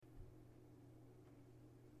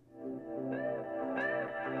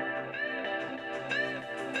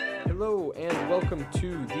Hello and welcome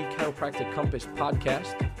to the Chiropractic Compass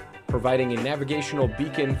podcast, providing a navigational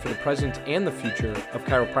beacon for the present and the future of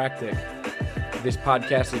chiropractic. This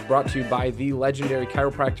podcast is brought to you by the legendary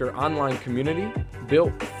chiropractor online community,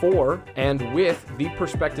 built for and with the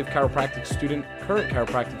prospective chiropractic student, current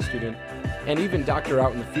chiropractic student, and even doctor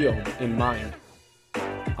out in the field in mind.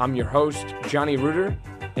 I'm your host, Johnny Reuter,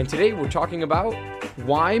 and today we're talking about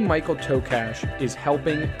why Michael Tokash is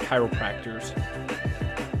helping chiropractors,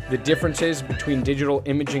 the differences between digital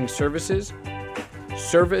imaging services,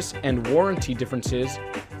 service and warranty differences,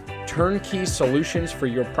 turnkey solutions for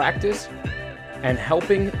your practice, and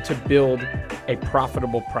helping to build a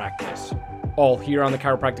profitable practice. All here on the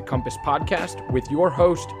Chiropractic Compass podcast with your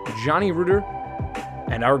host, Johnny Reuter,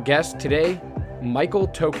 and our guest today, Michael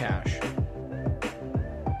Tokash.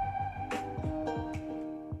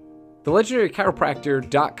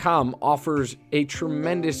 TheLegendaryChiropractor.com offers a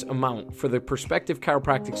tremendous amount for the prospective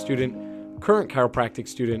chiropractic student, current chiropractic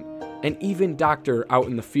student, and even doctor out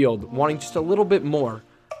in the field wanting just a little bit more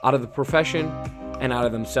out of the profession and out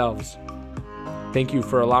of themselves. Thank you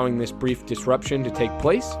for allowing this brief disruption to take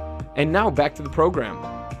place. And now back to the program.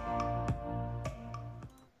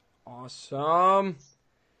 Awesome.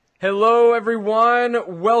 Hello,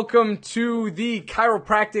 everyone. Welcome to the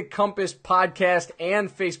Chiropractic Compass podcast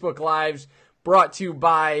and Facebook Lives brought to you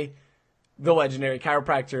by the legendary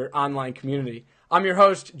Chiropractor online community. I'm your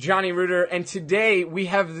host, Johnny Reuter, and today we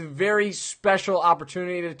have the very special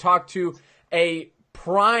opportunity to talk to a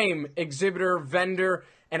prime exhibitor, vendor,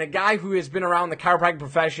 and a guy who has been around the chiropractic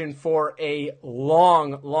profession for a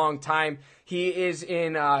long time. He is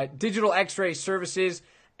in digital x-ray services,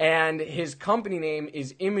 and his company name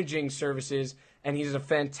is Imaging Services, and he's a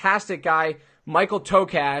fantastic guy, Michael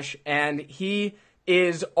Tokash, and he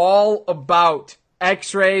is all about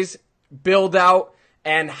x-rays, build out,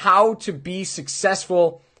 and how to be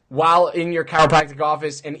successful while in your chiropractic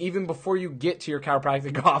office, and even before you get to your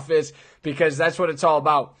chiropractic office, because that's what it's all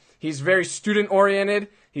about. He's very student-oriented,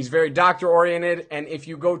 he's very doctor-oriented, and if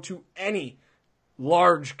you go to any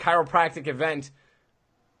large chiropractic event,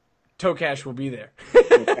 Tokash will be there.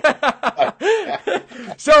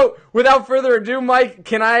 So, without further ado, Mike,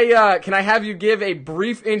 can I have you give a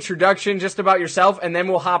brief introduction just about yourself, and then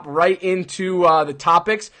we'll hop right into the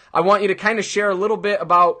topics. I want you to kind of share a little bit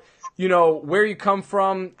about, where you come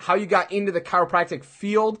from, how you got into the chiropractic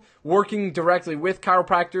field, working directly with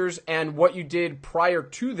chiropractors, and what you did prior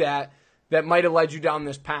to that might have led you down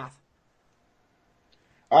this path.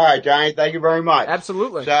 All right, Johnny, thank you very much.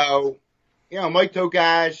 Absolutely. So, Mike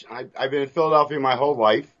Tokash, I've been in Philadelphia my whole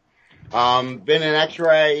life. Been in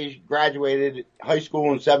x-ray, graduated high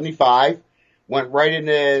school in 75, went right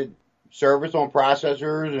into service on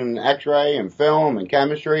processors and x-ray and film and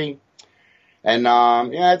chemistry. And,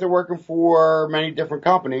 after working for many different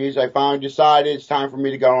companies, I finally decided it's time for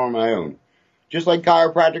me to go on my own. Just like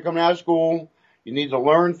chiropractic coming out of school, you need to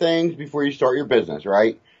learn things before you start your business,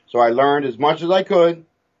 right? So I learned as much as I could,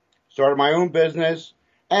 started my own business,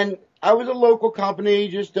 and I was a local company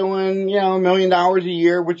just doing, $1 million a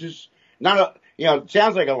year, which is not it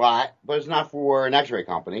sounds like a lot, but it's not for an x-ray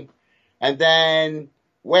company. And then,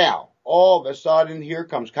 all of a sudden, here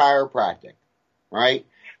comes chiropractic, right?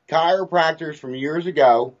 Chiropractors from years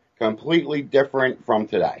ago, completely different from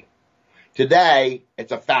today. Today,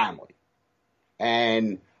 it's a family.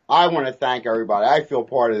 And I want to thank everybody. I feel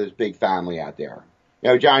part of this big family out there.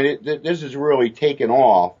 John, this has really taken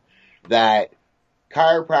off that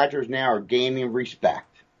chiropractors now are gaining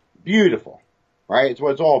respect. Beautiful, right? It's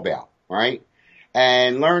what it's all about, right?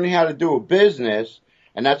 And learning how to do a business,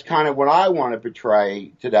 and that's kind of what I want to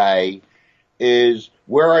portray today, is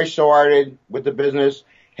where I started with the business,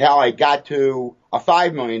 how I got to a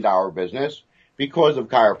 $5 million business because of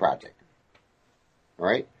chiropractic. All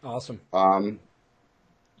right? Awesome.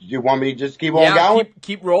 You want me to just keep on going?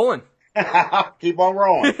 Keep rolling. Keep on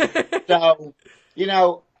rolling. So,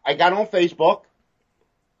 I got on Facebook.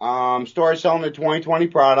 Started selling the 2020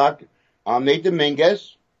 product. Nate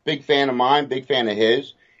Dominguez, big fan of mine, big fan of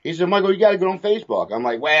his. He said, Michael, you got to go on Facebook. I'm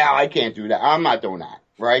like, I can't do that. I'm not doing that,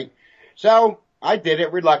 right? So I did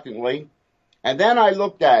it reluctantly. And then I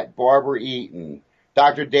looked at Barbara Eaton,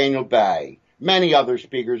 Dr. Daniel Bay, many other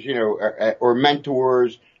speakers, or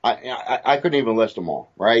mentors. I couldn't even list them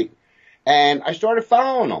all, right? And I started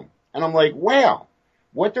following them. And I'm like,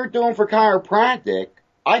 what they're doing for chiropractic,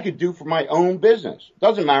 I could do for my own business.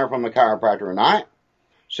 Doesn't matter if I'm a chiropractor or not.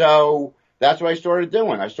 So that's what I started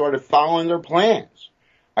doing. I started following their plans.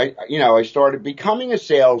 I started becoming a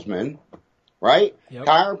salesman, right? Yep.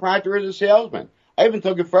 Chiropractor is a salesman. I even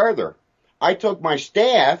took it further. I took my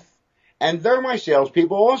staff, and they're my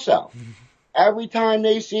salespeople also, every time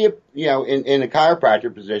they see a, in a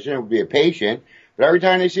chiropractor position, it would be a patient, but every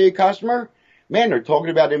time they see a customer, man, they're talking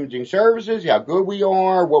about imaging services, how good we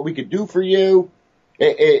are, what we could do for you.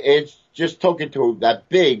 It's just took it to that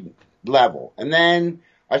big level. And then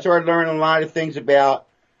I started learning a lot of things about,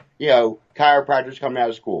 chiropractors coming out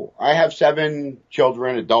of school. I have 7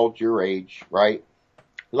 children, adults your age, right?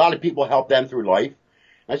 A lot of people help them through life.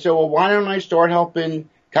 I said, well, why don't I start helping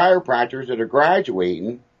chiropractors that are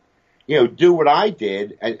graduating, do what I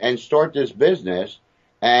did and start this business,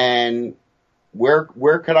 and where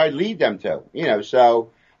could I lead them to?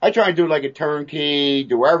 So I try to do like a turnkey,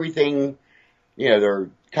 do everything, they're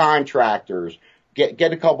contractors, get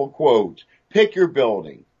a couple quotes, pick your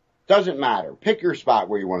building. Doesn't matter. Pick your spot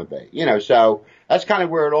where you want to be. So that's kind of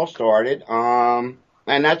where it all started. And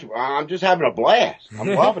I'm just having a blast. I'm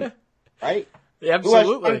loving it. Right? Yeah,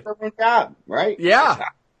 absolutely. Who has fun for one job, right? Yeah.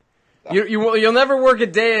 You'll never work a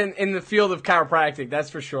day in the field of chiropractic. That's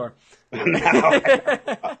for sure. No,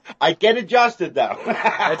 I get adjusted though.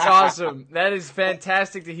 That's awesome. That is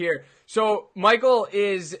fantastic to hear. So Michael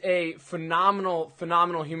is a phenomenal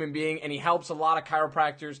human being, and he helps a lot of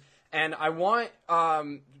chiropractors. And I want,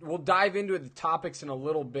 we'll dive into the topics in a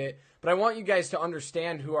little bit, but I want you guys to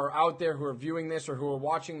understand, who are out there, who are viewing this or who are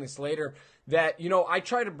watching this later, that, I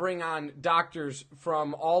try to bring on doctors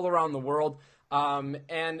from all around the world.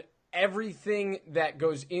 And everything that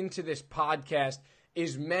goes into this podcast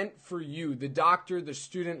is meant for you, the doctor, the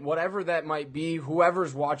student, whatever that might be,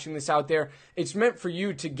 whoever's watching this out there. It's meant for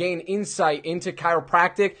you to gain insight into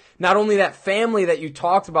chiropractic, not only that family that you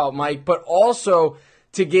talked about, Mike, but also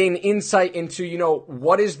to gain insight into,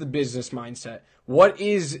 what is the business mindset? What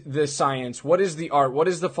is the science? What is the art? What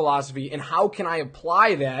is the philosophy? And how can I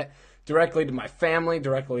apply that directly to my family,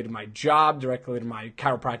 directly to my job, directly to my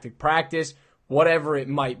chiropractic practice, whatever it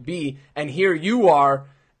might be? And here you are,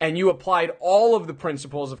 and you applied all of the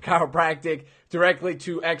principles of chiropractic directly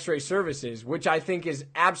to X-ray services, which I think is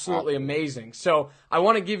absolutely amazing. So I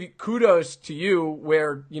want to give kudos to you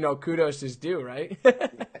where, kudos is due, right?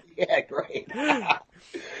 Yeah, great.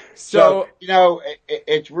 So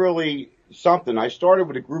it's really something. I started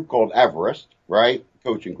with a group called Everest, right?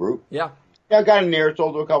 Coaching group. Yeah. I got in there,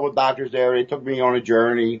 told to a couple of doctors there. They took me on a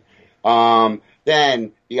journey.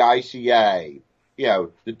 Then the ICA,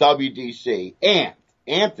 the WDC,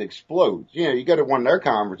 AMP explodes. You go to one of their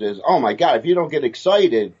conferences. Oh my God, if you don't get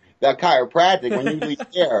excited about chiropractic when you leave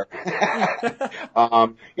there,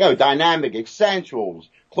 Dynamic, Essentials,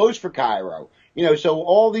 Close for Chiro. So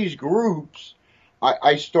all these groups,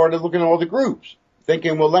 I started looking at all the groups,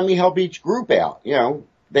 thinking, well, let me help each group out.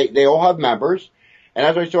 They all have members. And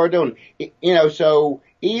as I started doing, so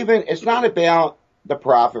even, it's not about the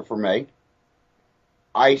profit for me.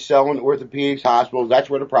 I sell in orthopedics hospitals. That's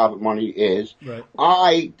where the profit money is. Right.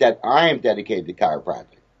 I am dedicated to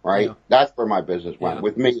chiropractic, right? Yeah. That's where my business went,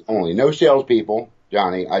 with me only. No salespeople,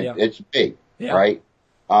 Johnny. It's big, right?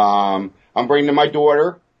 I'm bringing my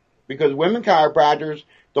daughter, because women chiropractors,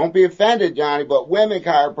 don't be offended, Johnny, but women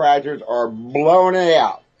chiropractors are blowing it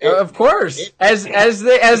out. Of course, as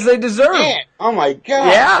they deserve. Man, oh my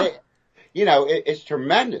God. Yeah. It's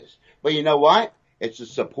tremendous. But you know what? It's the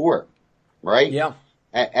support, right? Yeah.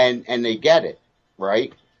 And they get it,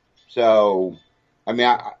 right? So, I mean,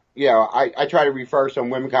 I try to refer some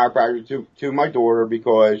women chiropractors to my daughter,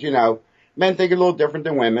 because, men think a little different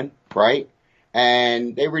than women, right?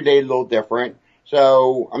 And they relate a little different.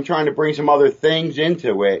 So I'm trying to bring some other things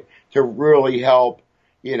into it to really help,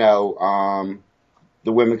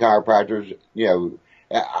 the women chiropractors.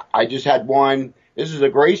 I just had one. This is a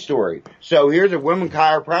great story. So here's a women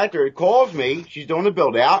chiropractor. It calls me. She's doing a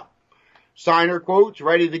build out. Sign her quotes,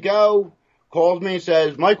 ready to go. Calls me and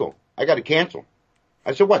says, Michael, I got to cancel.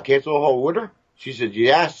 I said, what, cancel the whole order? She said,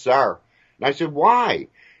 yes, sir. And I said, why?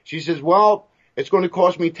 She says, well, it's going to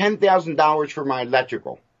cost me $10,000 for my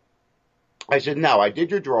electrical. I said, no, I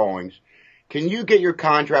did your drawings. Can you get your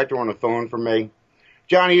contractor on the phone for me?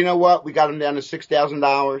 Johnny, you know what? We got him down to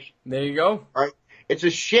 $6,000. There you go. Right? It's a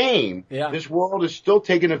shame. Yeah. This world is still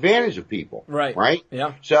taking advantage of people. Right. Right?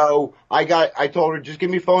 Yeah. So I told her, just give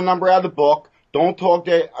me a phone number out of the book. Don't talk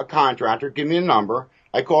to a contractor. Give me a number.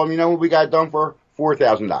 I called him, you know what? We got it done for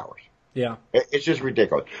 $4,000. Yeah. It's just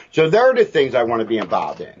ridiculous. So there are the things I want to be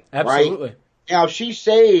involved in. Absolutely. Right? Now, if she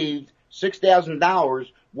saved $6,000,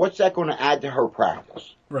 what's that going to add to her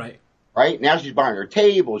practice? Right. Right? Now she's buying her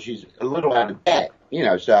table. She's a little out of debt.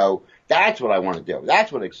 So that's what I want to do.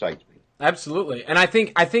 That's what excites me. Absolutely. And I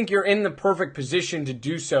think you're in the perfect position to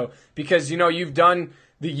do so, because, you've done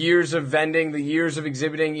the years of vending, the years of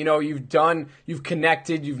exhibiting, you've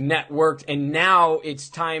connected, you've networked, and now it's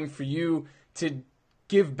time for you to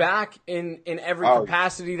give back in every Oh.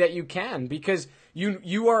 capacity that you can, because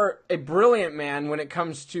you are a brilliant man when it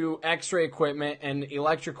comes to X-ray equipment and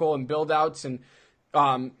electrical and build outs and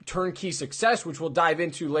turnkey success, which we'll dive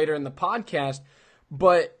into later in the podcast.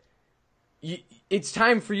 But it's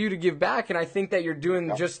time for you to give back, and I think that you're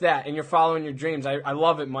doing just that, and you're following your dreams. I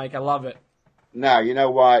love it, Mike. I love it. No, you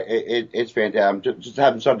know what? It's fantastic. I'm just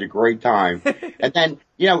having such a great time. And then,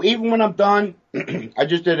 even when I'm done, I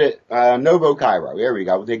just did it, Novo Cairo. There we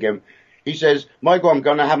go. We'll take him. He says, Michael, I'm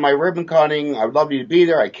going to have my ribbon cutting. I would love you to be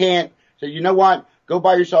there. I can't. So you know what? Go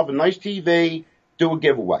buy yourself a nice TV, do a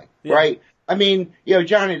giveaway, right? I mean,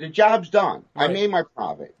 Johnny, the job's done. Right. I made my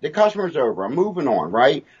profit. The customer's over. I'm moving on,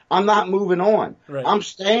 right? I'm not moving on. Right. I'm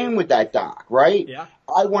staying with that doc, right? Yeah.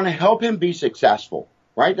 I want to help him be successful,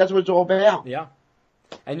 right? That's what it's all about. Yeah.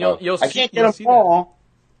 And you'll see. I can't get them all.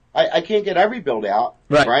 I can't get every build out,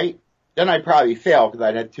 right? Then I'd probably fail because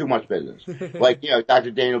I'd had too much business. Like,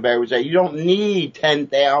 Dr. Daniel Barry would say, you don't need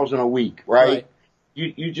 10,000 a week, right?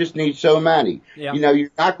 You just need so many. Yeah.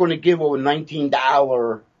 You're not going to give a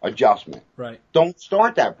 $19 adjustment. Right. Don't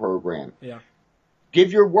start that program. Yeah.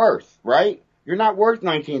 Give your worth, right? You're not worth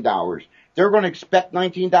 $19. They're going to expect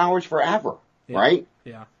 $19 forever, right?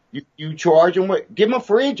 Yeah. You charge them give them a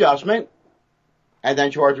free adjustment, and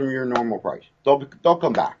then charge them your normal price. They'll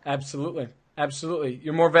come back. Absolutely. Absolutely.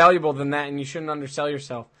 You're more valuable than that, and you shouldn't undersell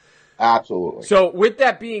yourself. Absolutely. So with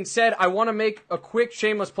that being said, I want to make a quick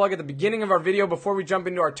shameless plug at the beginning of our video before we jump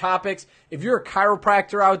into our topics. If you're a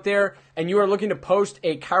chiropractor out there and you are looking to post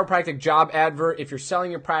a chiropractic job advert, if you're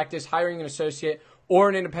selling your practice, hiring an associate, or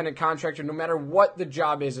an independent contractor, no matter what the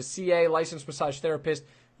job is, a CA, licensed massage therapist,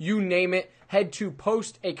 you name it, head to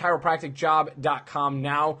postachiropracticjob.com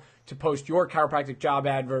now to post your chiropractic job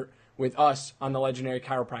advert with us on The Legendary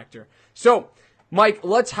Chiropractor. So, Mike,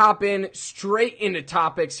 let's hop in straight into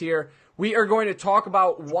topics here. We are going to talk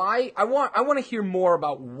about why I want to hear more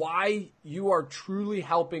about why you are truly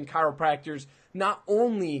helping chiropractors, not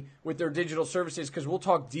only with their digital services, because we'll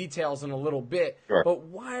talk details in a little bit, but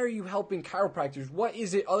why are you helping chiropractors? What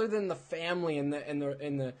is it other than the family and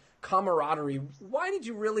the camaraderie? Why did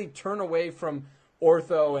you really turn away from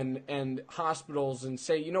ortho and hospitals and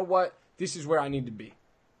say, you know what, this is where I need to be?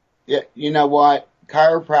 Yeah, you know what?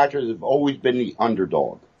 Chiropractors have always been the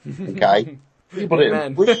underdog. Okay, people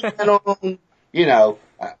didn't believe in them.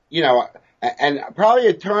 And probably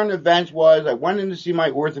a turn of events was I went in to see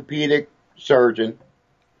my orthopedic surgeon,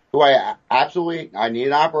 who I need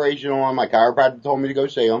an operation on. My chiropractor told me to go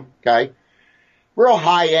see him. Okay, real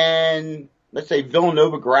high end, let's say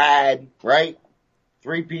Villanova grad, right?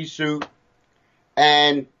 3-piece suit,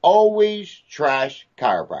 and always trash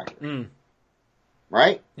chiropractor.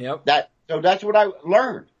 Right? Yep. So that's what I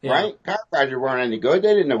learned, right? Chiropractors weren't any good.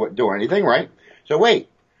 They didn't do anything, right? So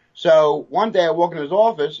one day I walk in his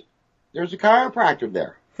office, there's a chiropractor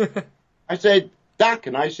there. I said, Doc,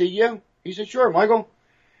 can I see you? He said, sure, Michael.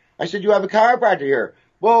 I said, you have a chiropractor here.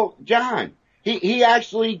 Well, John, he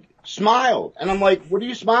actually smiled. And I'm like, what are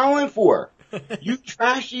you smiling for? You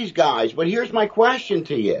trash these guys. But here's my question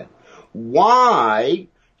to you. Why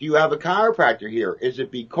do you have a chiropractor here? Is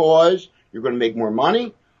it because you're going to make more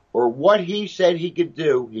money? Or what he said he could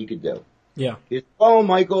do, he could do. Yeah. He said, oh,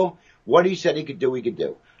 Michael, what he said he could do, he could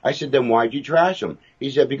do. I said, then why'd you trash him?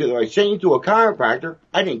 He said, because I sent you to a chiropractor,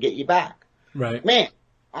 I didn't get you back. Right. Man,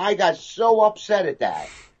 I got so upset at that.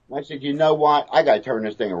 I said, you know what? I got to turn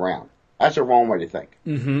this thing around. That's the wrong way to think.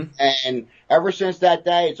 Mm-hmm. And ever since that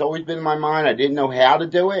day, it's always been in my mind. I didn't know how to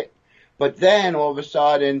do it. But then all of a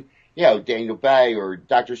sudden, Daniel Bay or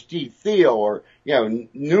Dr. Steve Thiel or,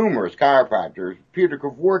 numerous chiropractors, Peter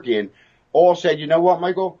Kevorkian, all said, you know what,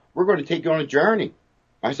 Michael? We're going to take you on a journey.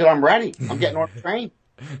 I said, I'm ready. I'm getting on the train.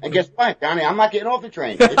 And guess what, Donnie? I'm not getting off the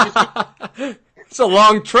train. It's a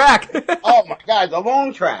long track. Oh, my God, it's a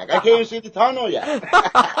long track. I can't even see the tunnel yet.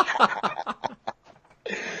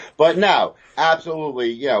 But no,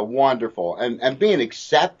 absolutely, wonderful. And being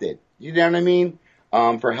accepted, you know what I mean?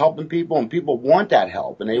 For helping people, and people want that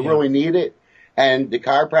help, and they really need it. And the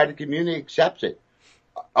chiropractic community accepts it.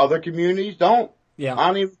 Other communities don't. Yeah. I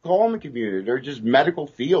don't even call them a community. They're just medical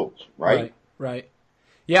fields, right? Right.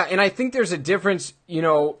 Yeah, and I think there's a difference,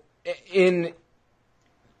 in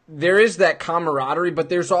there is that camaraderie, but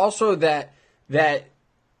there's also that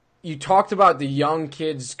you talked about the young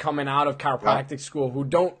kids coming out of chiropractic school who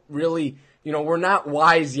don't really, we're not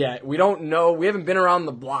wise yet. We don't know. We haven't been around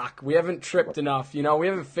the block. We haven't tripped enough. We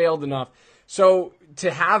haven't failed enough. So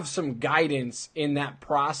to have some guidance in that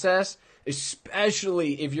process,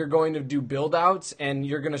 especially if you're going to do build outs and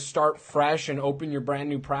you're going to start fresh and open your brand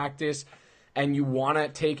new practice and you want to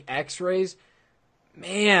take x-rays,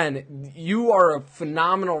 Man, you are a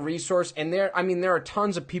phenomenal resource, and there are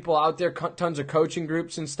tons of people out there, tons of coaching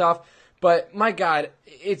groups and stuff. But my God,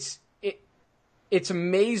 it's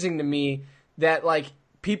amazing to me that like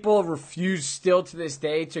people refuse still to this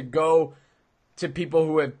day to go to people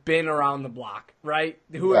who have been around the block, right?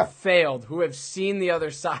 Who have failed, who have seen the other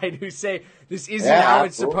side, who say this isn't how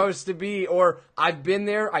it's supposed to be, or I've been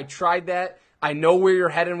there, I tried that. I know where you're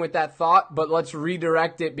heading with that thought, but let's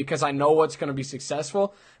redirect it because I know what's going to be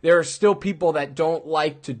successful. There are still people that don't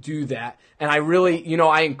like to do that. And I really,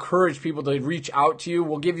 I encourage people to reach out to you.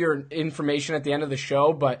 We'll give your information at the end of the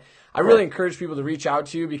show, but I really encourage people to reach out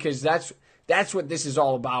to you because that's what this is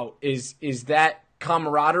all about is that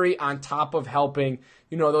camaraderie on top of helping,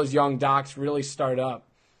 those young docs really start up.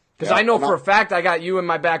 Because I know for a fact I got you in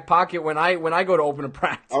my back pocket when I go to open a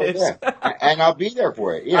practice. Oh, yeah. And I'll be there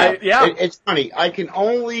for it. It's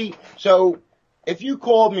funny. So if you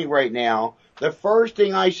called me right now, the first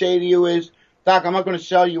thing I say to you is, Doc, I'm not going to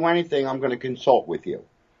sell you anything. I'm going to consult with you.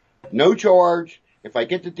 No charge. If I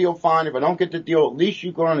get the deal, fine. If I don't get the deal, at least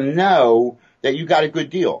you're going to know that you got a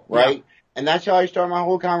good deal, right? Yeah. And that's how I start my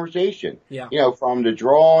whole conversation. Yeah. From the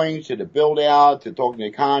drawings to the build out to talking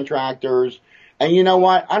to contractors. And you know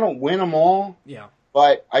what? I don't win them all. Yeah.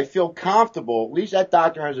 But I feel comfortable. At least that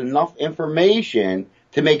doctor has enough information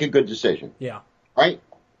to make a good decision. Yeah. Right?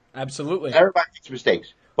 Absolutely. Everybody makes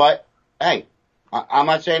mistakes. But, hey, I'm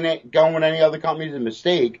not saying that going with any other company is a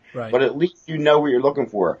mistake. Right. But at least you know what you're looking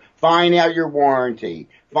for. Find out your warranty.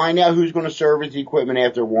 Find out who's going to service the equipment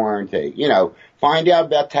after warranty. Find out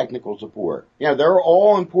about technical support. They're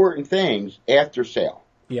all important things after sale.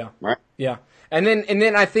 Yeah. Right? Yeah. And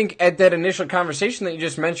then I think at that initial conversation that you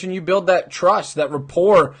just mentioned, you build that trust, that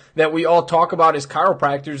rapport that we all talk about as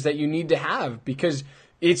chiropractors that you need to have because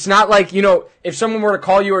it's not like, if someone were to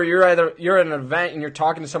call you or you're at an event and you're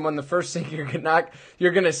talking to someone, the first thing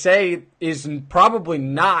you're going to say is probably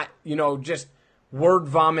not, just word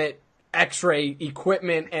vomit, x-ray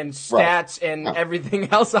equipment and stats and everything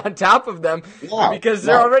else on top of them because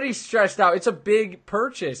they're already stressed out. It's a big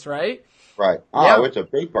purchase, right? Right. Oh, it's a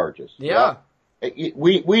big purchase. Yeah.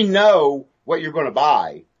 We know what you're going to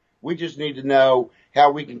buy. We just need to know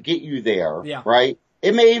how we can get you there. Yeah. Right.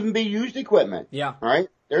 It may even be used equipment. Yeah. Right.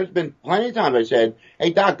 There's been plenty of times I said, "Hey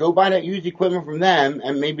Doc, go buy that used equipment from them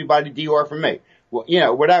and maybe buy the DR from me." Well,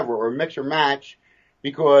 whatever, or mix or match,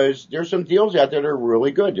 because there's some deals out there that are really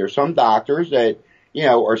good. There's some doctors that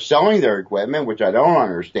are selling their equipment, which I don't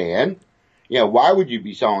understand. Why would you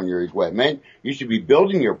be selling your equipment? You should be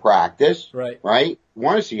building your practice. Right. Right. You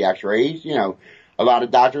want to see x-rays. A lot of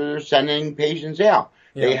doctors are sending patients out.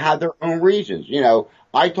 Yeah. They have their own reasons.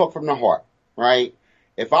 I talk from the heart. Right.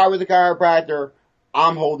 If I was a chiropractor,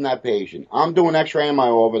 I'm holding that patient. I'm doing x-ray in my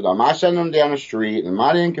office. I'm not sending them down the street. I'm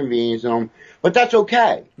not inconveniencing them. But that's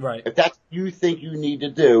okay. Right. If that's what you think you need to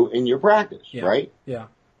do in your practice. Yeah. Right. Yeah.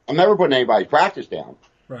 I'm never putting anybody's practice down.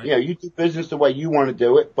 Right. You do business the way you want to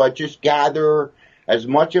do it, but just gather as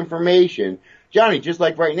much information. Johnny, just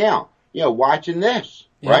like right now, watching this,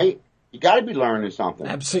 right? You got to be learning something.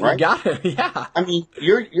 Absolutely. Right? You got it. Yeah. I mean,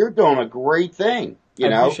 you're doing a great thing. I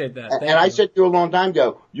appreciate that. Thank you. I said to you a long time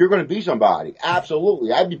ago, you're going to be somebody.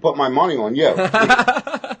 Absolutely. I'd be putting my money on you.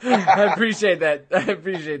 I appreciate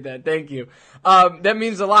that. Thank you. That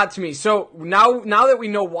means a lot to me. So now that we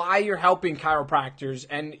know why you're helping chiropractors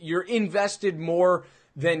and you're invested more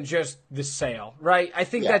than just the sale, right? I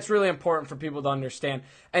think that's really important for people to understand.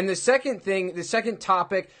 And the second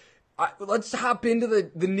topic, let's hop into the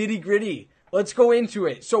nitty gritty. Let's go into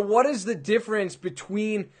it. So what is the difference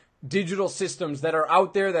between digital systems that are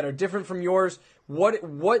out there that are different from yours?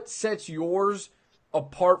 What sets yours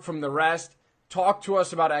apart from the rest? Talk to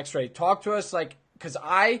us about x-ray. Talk to us because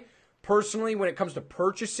I personally, when it comes to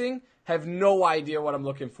purchasing, have no idea what I'm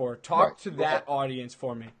looking for. Talk to that audience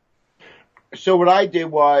for me. So what I did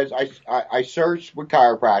was I searched with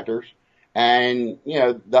chiropractors and,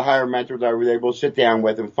 the higher mentors I was able to sit down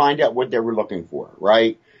with and find out what they were looking for,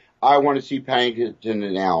 right? I want to see Pennington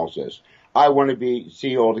analysis. I want to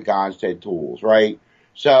see all the Gonstead tools, right?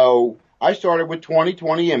 So I started with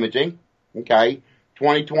 20/20 imaging, okay?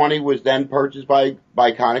 20/20 was then purchased by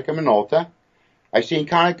Konica Minolta. I seen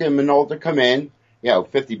Konica Minolta come in,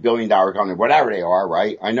 $50 billion company, whatever they are,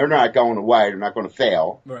 right? I know they're not going away. They're not going to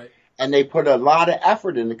fail. Right. And they put a lot of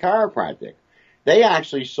effort into chiropractic. They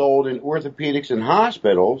actually sold in orthopedics and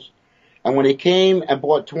hospitals. And when they came and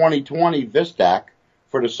bought 20/20 Vistec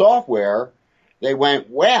for the software, they went,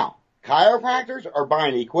 wow, chiropractors are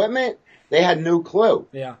buying equipment? They had no clue.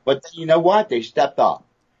 Yeah. But you know what? They stepped up.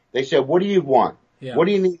 They said, what do you want? Yeah. What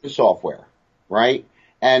do you need in software? Right?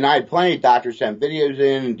 And I had plenty of doctors send videos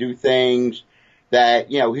in and do things. that,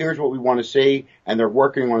 here's what we want to see, and they're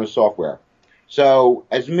working on the software. So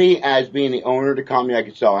as being the owner of the company, I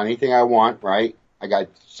could sell anything I want, right? I got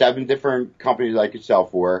 7 different companies I could sell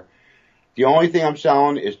for. The only thing I'm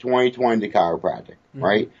selling is 2020 to chiropractic,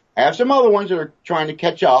 right? I have some other ones that are trying to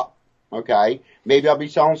catch up, okay? Maybe I'll be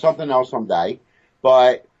selling something else someday.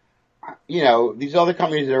 But, these other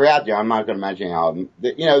companies that are out there, I'm not going to mention all of them,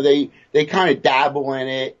 they kind of dabble in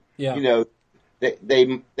it. Yeah.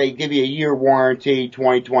 They give you a year warranty.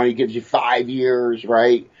 2020 gives you 5 years,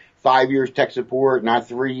 right? 5 years tech support, not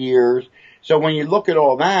 3 years. So when you look at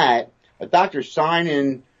all that, a doctor's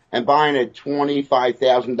signing and buying a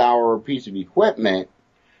 $25,000 piece of equipment,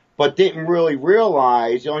 but didn't really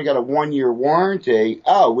realize you only got a 1-year warranty.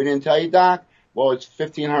 Oh, we didn't tell you, Doc? Well, it's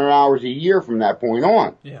 $1,500 a year from that point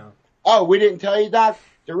on. Yeah. Oh, we didn't tell you, Doc?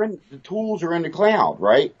 The tools are in the cloud,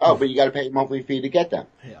 right? Oh, but you got to pay a monthly fee to get them.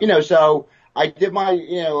 Yeah. So I did my,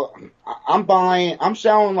 I'm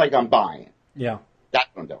selling like I'm buying. Yeah. That's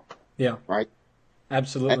what I'm doing. Yeah. Right?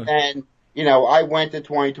 Absolutely. And then, I went to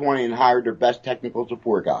 2020 and hired their best technical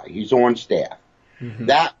support guy. He's on staff. Mm-hmm.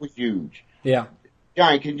 That was huge. Yeah.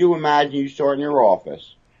 Johnny, can you imagine you start in your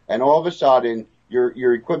office and all of a sudden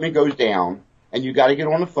your equipment goes down and you got to get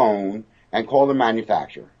on the phone and call the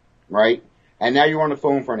manufacturer, right? And now you're on the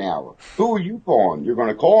phone for an hour. Who are you calling? You're going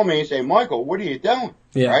to call me and say, Michael, what are you doing?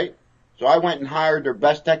 Yeah. Right? So I went and hired their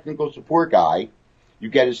best technical support guy. You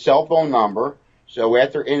get his cell phone number. So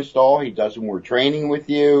after install, he does some more training with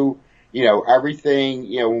you. Everything,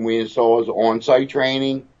 when we install is on-site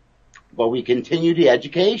training. But we continue the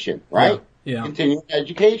education, right? Yeah. Continue the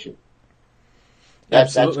education.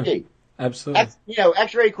 That's key. Absolutely.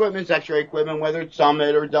 X-ray equipment's X-ray equipment, whether it's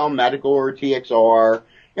Summit or Dell Medical or TXR.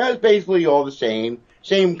 It's basically all the same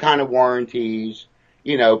kind of warranties,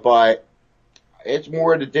 but it's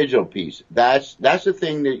more the digital piece. That's the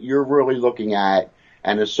thing that you're really looking at,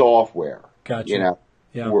 and the software. Gotcha.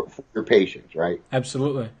 For your patients, right?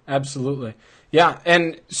 Absolutely. Absolutely. Yeah.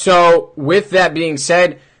 And so with that being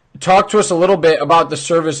said, talk to us a little bit about the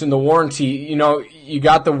service and the warranty. You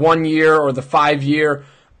got the 1 year or the 5 year,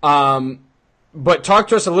 but talk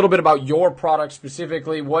to us a little bit about your product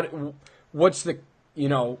specifically. What's the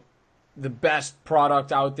the best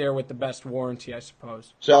product out there with the best warranty, I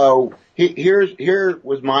suppose? So here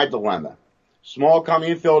was my dilemma. Small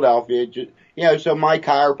company in Philadelphia, so my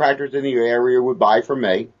chiropractors in the area would buy from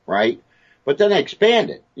me, right? But then I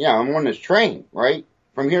expanded. I'm on this train, right?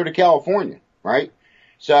 From here to California, right?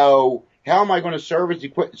 So how am I going to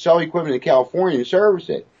sell equipment in California and service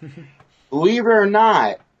it? Believe it or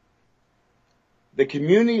not, the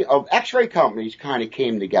community of X-ray companies kind of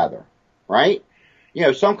came together, right?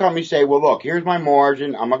 Some companies say, well, look, here's my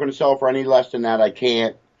margin. I'm not going to sell for any less than that. I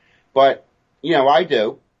can't. But, I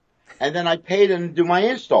do. And then I pay them to do my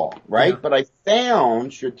install, right? Yeah. But I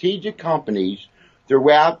found strategic companies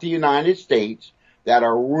throughout the United States that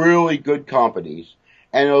are really good companies.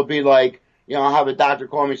 And it'll be like, I'll have a doctor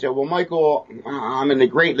call me and say, well, Michael, I'm in the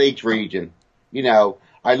Great Lakes region.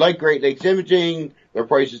 I like Great Lakes Imaging. Their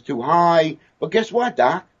price is too high. But guess what,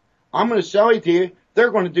 Doc? I'm going to sell it to you.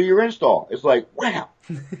 They're going to do your install. It's like, wow.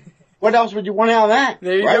 What else would you want out of that?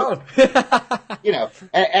 There you go.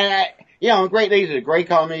 And Great Lakes is a great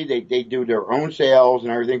company. They do their own sales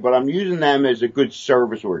and everything, but I'm using them as a good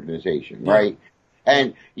service organization, right?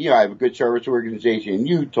 And, I have a good service organization in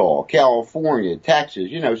Utah, California,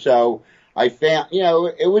 Texas, so I found,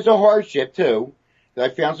 it was a hardship too. I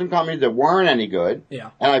found some companies that weren't any good.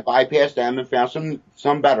 Yeah. And I bypassed them and found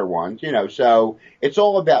some better ones, so it's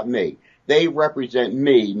all about me. They represent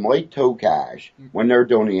me, Mike Tokash, when they're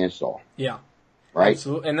doing the install. Yeah. Right?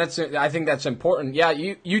 Absolutely. And I think that's important. Yeah,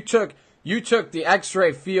 you took the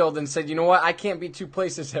X-ray field and said, you know what, I can't be 2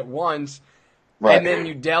 places at once. Right. And then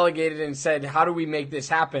you delegated and said, how do we make this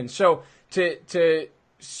happen? So to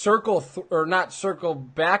not circle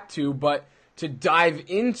back to, but to dive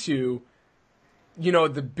into,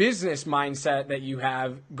 the business mindset that you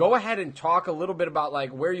have, go ahead and talk a little bit about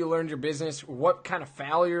like where you learned your business, what kind of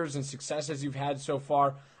failures and successes you've had so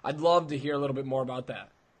far. I'd love to hear a little bit more about that.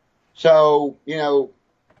 So,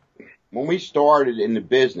 when we started in the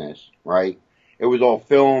business, right, it was all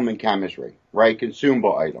film and chemistry, right?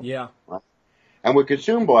 Consumable items. Yeah. Right? And with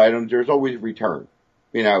consumable items, there's always return.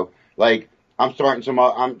 Like I'm selling some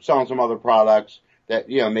other products that,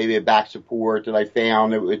 maybe a back support that I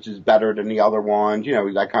found which is better than the other ones,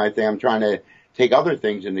 that kind of thing. I'm trying to take other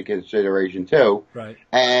things into consideration too. Right.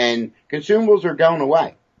 And consumables are going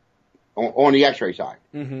away on the X-ray side,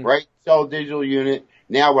 mm-hmm. right? Sell a digital unit.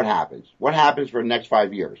 Now what happens? What happens for the next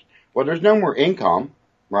 5 years? Well, there's no more income,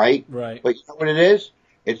 right? Right. But you know what it is?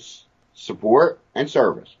 It's support and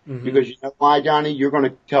service. Mm-hmm. Because you know why, Johnny? You're going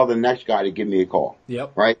to tell the next guy to give me a call.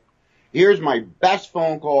 Yep. Right? Here's my best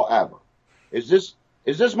phone call ever. Is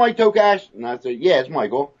this Mike Tokash? And I said, yeah, it's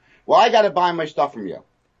Michael. Well, I got to buy my stuff from you.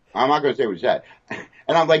 I'm not going to say what he said.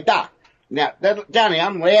 And I'm like, Doc, now, Johnny,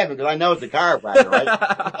 I'm laughing because I know it's a chiropractor, right?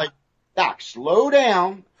 I'm like, Doc, slow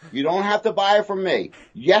down. You don't have to buy it from me.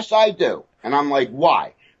 Yes, I do. And I'm like,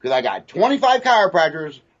 why? Because I got 25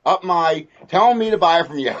 chiropractors up my telling me to buy it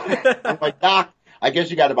from you. I'm like, Doc, I guess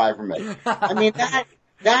you got to buy it from me. I mean,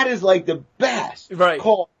 that is like the best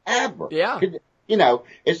call ever. Yeah. You know,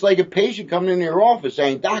 it's like a patient coming into your office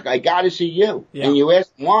saying, Doc, I got to see you. Yeah. And you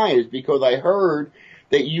ask why, is because I heard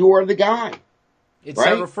that you are the guy. It's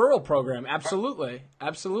right? a referral program. Absolutely.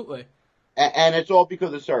 Absolutely. And it's all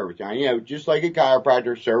because of service, John. You know, just like a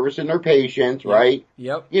chiropractor servicing their patients, right?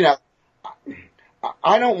 Yep. You know,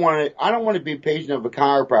 I don't want to be a patient of a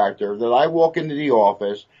chiropractor that I walk into the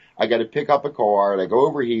office, I got to pick up a card, I go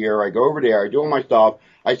over here, I go over there, I do all my stuff,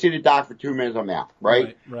 I see the doc for 2 minutes, I'm out,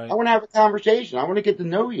 right? I want to have a conversation. I want to get to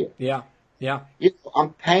know you. Yeah. Yeah. You know,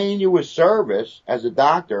 I'm paying you a service as a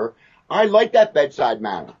doctor. I like that bedside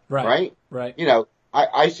manner, right? Right. You know,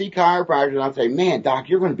 I see chiropractors and I say, man, Doc,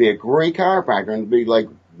 you're going to be a great chiropractor. And be like,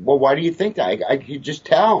 well, why do you think that? I can just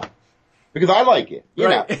tell. Because I like it. You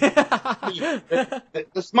know,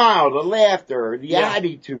 the smile, the laughter, the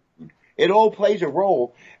attitude, it all plays a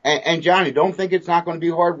role. And Johnny, don't think it's not going to be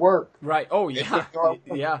hard work. Right. Oh, yeah.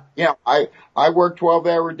 Yeah. You know, I work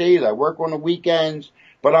 12-hour days. I work on the weekends.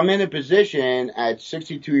 But I'm in a position at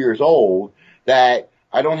 62 years old that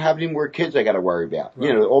I don't have any more kids I got to worry about. Right.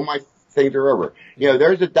 You know, all my things are over. You know,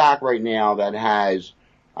 there's a doc right now that has,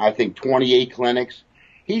 I think, 28 clinics.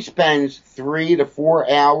 He spends 3 to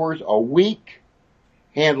 4 hours a week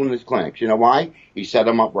handling his clinics. You know why? He set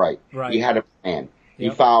them up right. He had a plan. He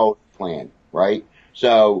followed the plan, right?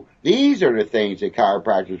 So these are the things that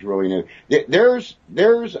chiropractors really know. There's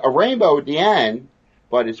a rainbow at the end,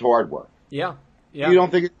 but it's hard work. Yeah. If you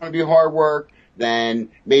don't think it's going to be hard work, then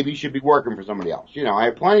maybe you should be working for somebody else. You know, I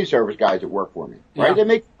have plenty of service guys that work for me, right? Yeah. They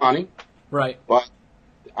make money. Right. But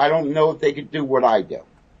I don't know if they could do what I do.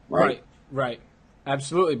 Right.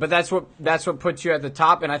 Absolutely. But that's what puts you at the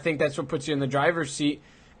top, and I think that's what puts you in the driver's seat.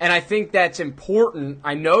 And I think that's important.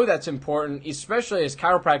 I know that's important, especially as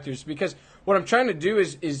chiropractors, because what I'm trying to do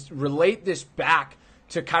is relate this back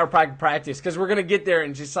to chiropractic practice, because we're going to get there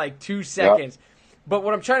in just like 2 seconds. Yep. But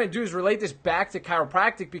what I'm trying to do is relate this back to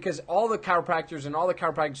chiropractic, because all the chiropractors and all the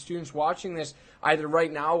chiropractic students watching this, either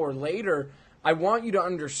right now or later, I want you to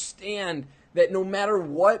understand that no matter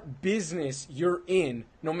what business you're in,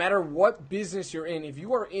 if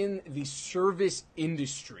you are in the service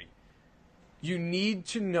industry, you need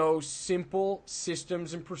to know simple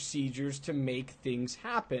systems and procedures to make things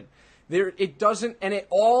happen. It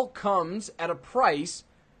all comes at a price.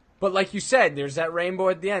 But like you said, there's that rainbow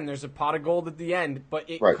at the end. There's a pot of gold at the end. But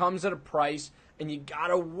it comes at a price, and you got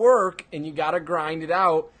to work, and you got to grind it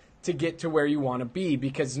out to get to where you want to be,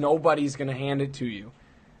 because nobody's going to hand it to you.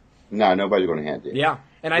 No, nobody's going to hand it. Yeah,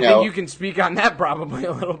 and I think you can speak on that probably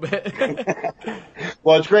a little bit.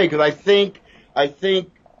 Well, it's great, because I think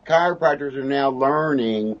chiropractors are now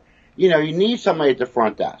learning, you know, you need somebody at the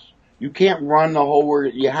front desk. You can't run the whole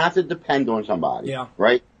world. You have to depend on somebody,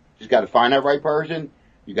 right? Just got to find that right person.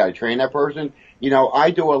 You got to train that person. You know,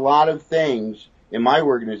 I do a lot of things in my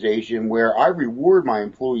organization where I reward my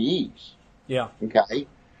employees. Yeah. Okay.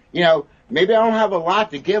 You know, maybe I don't have a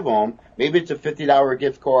lot to give them. Maybe it's a $50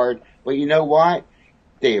 gift card, but you know what?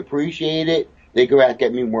 They appreciate it. They go out and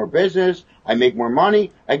get me more business. I make more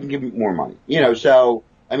money. I can give them more money. You know, so,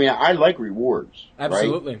 I mean, I like rewards.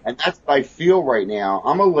 Absolutely. Right? And that's what I feel right now.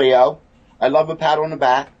 I'm a Leo. I love a pat on the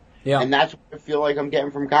back. Yeah. And that's what I feel like I'm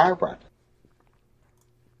getting from chiropractic.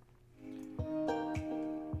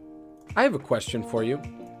 I have a question for you.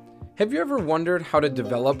 Have you ever wondered how to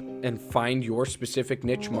develop and find your specific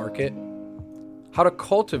niche market? How to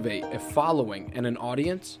cultivate a following and an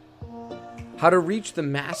audience? How to reach the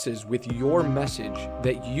masses with your message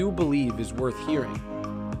that you believe is worth hearing?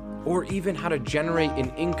 Or even how to generate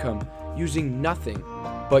an income using nothing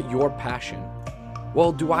but your passion?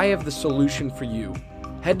 Well, do I have the solution for you?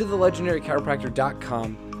 Head to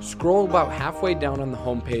thelegendarychiropractor.com, scroll about halfway down on the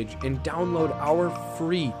homepage, and download our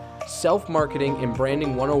free Self-Marketing and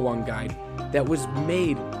Branding 101 guide that was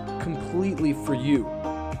made completely for you.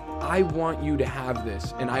 I want you to have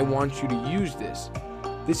this, and I want you to use this.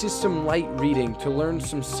 This is some light reading to learn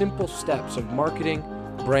some simple steps of marketing,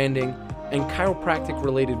 branding, and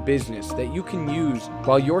chiropractic-related business that you can use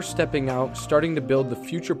while you're stepping out, starting to build the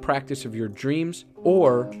future practice of your dreams,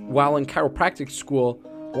 or while in chiropractic school,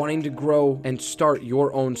 wanting to grow and start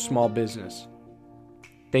your own small business.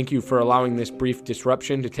 Thank you for allowing this brief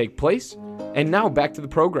disruption to take place. And now back to the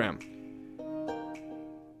program.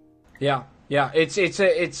 Yeah.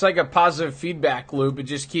 It's like a positive feedback loop. It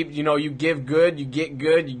just keeps, you give good, you get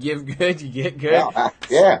good, you give good, you get good.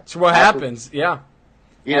 Yeah. It's what happens. Yeah.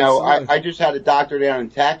 I just had a doctor down in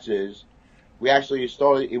Texas. We actually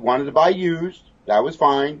installed it. He wanted to buy used. That was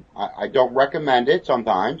fine. I don't recommend it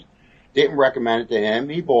sometimes. Didn't recommend it to him.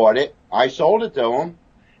 He bought it. I sold it to him,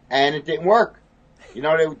 and it didn't work. You know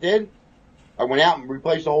what I did? I went out and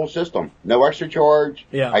replaced the whole system. No extra charge.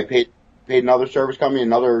 Yeah. I paid another service company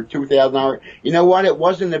another $2,000. You know what? It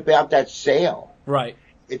wasn't about that sale. Right.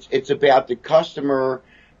 It's about the customer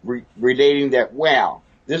relating that, wow,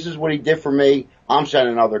 this is what he did for me. I'm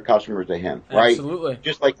sending other customers to him, right? Absolutely.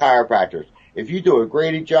 Just like chiropractors. If you do a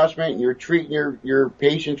great adjustment and you're treating your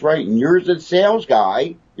patients right and you're the sales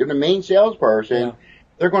guy, you're the main salesperson,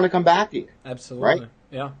 they're going to come back to you. Absolutely. Right?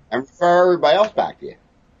 Yeah. And refer everybody else back to you.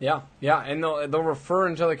 Yeah. And they'll refer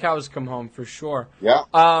until the cows come home for sure. Yeah.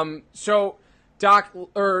 So Doc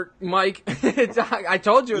or Mike, Doc, I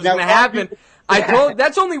told you it was going to happen.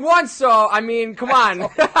 That's only once, so I mean, come on.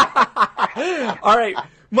 All right.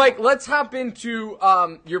 Mike, let's hop into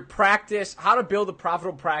your practice, how to build a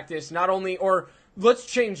profitable practice, let's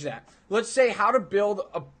change that. Let's say how to build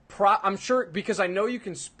I'm sure, because I know you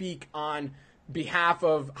can speak on behalf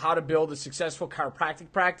of how to build a successful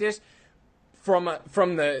chiropractic practice from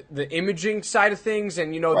the imaging side of things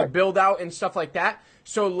and, the build out and stuff like that.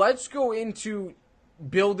 So let's go into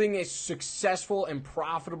building a successful and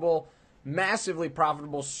profitable, massively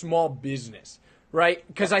profitable small business. Right?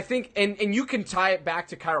 Because I think, and you can tie it back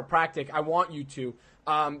to chiropractic. I want you to,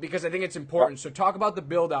 because I think it's important. So talk about the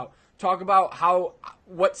build out. Talk about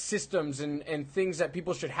what systems and things that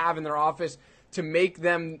people should have in their office to give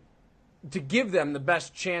them the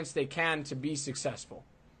best chance they can to be successful.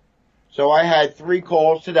 So I had 3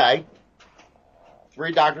 calls today.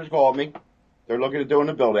 3 doctors called me. They're looking at doing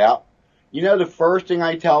a build out. The first thing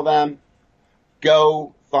I tell them,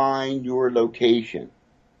 go find your location.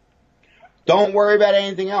 Don't worry about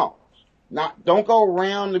anything else. Don't go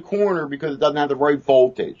around the corner because it doesn't have the right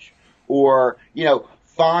voltage. Or,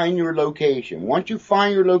 find your location. Once you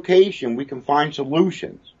find your location, we can find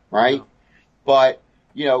solutions, right? Yeah. But,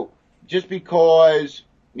 just because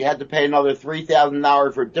you had to pay another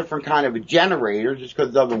 $3,000 for a different kind of a generator just because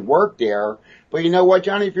it doesn't work there. But you know what,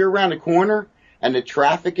 Johnny? If you're around the corner and the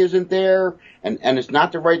traffic isn't there and it's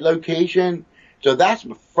not the right location, so that's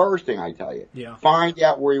the first thing I tell you. Yeah. Find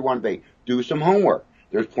out where you want to be. Do some homework.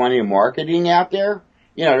 There's plenty of marketing out there.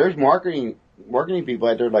 There's marketing people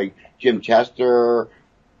out there like Jim Chester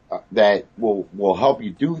that will help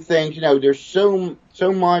you do things. There's so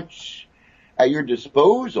much at your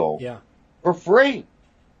disposal for free,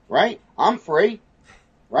 right? I'm free,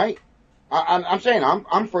 right? I'm saying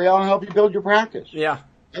I'm free. I'll help you build your practice. Yeah.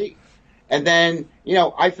 Right? And then,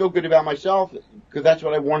 I feel good about myself because that's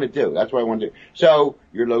what I want to do. That's what I want to do. So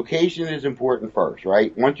your location is important first,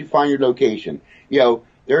 right? Once you find your location,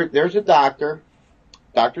 there's a doctor,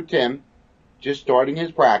 Dr. Tim, just starting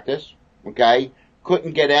his practice, okay?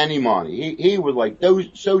 Couldn't get any money. He was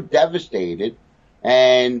so devastated,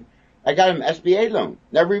 and I got him an SBA loan.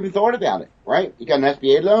 Never even thought about it, right? He got an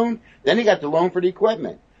SBA loan, then he got the loan for the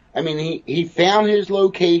equipment. I mean, he found his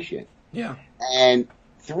location. Yeah. And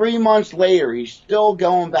 3 months later, he's still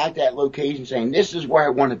going back to that location saying, this is where I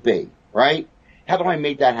want to be, right? How do I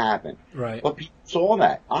make that happen? Right. But people saw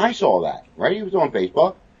that. I saw that, right? He was on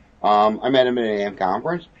Facebook. I met him at an AM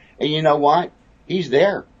conference. And you know what? He's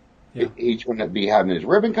there. Yeah. He's going to be having his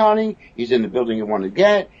ribbon cutting. He's in the building he wanted to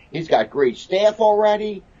get. He's got great staff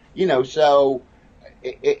already. So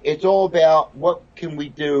it's all about what can we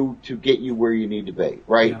do to get you where you need to be,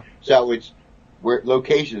 right? Yeah. So where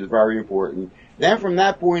location is very important. Then from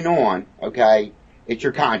that point on, okay, it's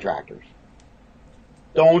your contractors.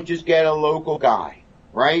 Don't just get a local guy,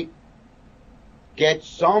 right? Get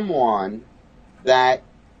someone that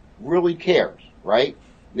really cares, right?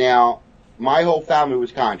 Now, my whole family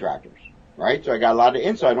was contractors, right? So I got a lot of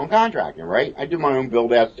insight on contracting, right? I do my own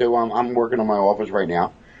build outs too. I'm working on my office right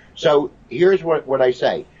now. So here's what I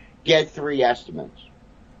say. Get 3 estimates,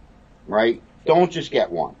 right? Don't just get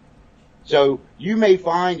one. So you may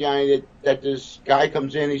find, Johnny, that this guy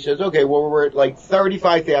comes in, he says, okay, well, we're at like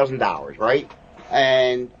 $35,000, right?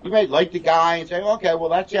 And you may like the guy and say, okay, well,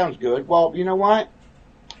 that sounds good. Well, you know what?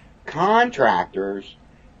 Contractors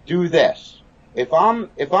do this. If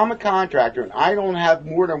I'm a contractor and I don't have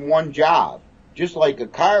more than one job, just like a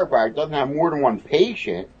chiropractor doesn't have more than one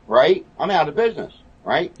patient, right? I'm out of business,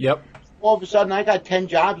 right? Yep. All of a sudden, I got 10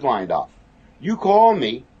 jobs lined up. You call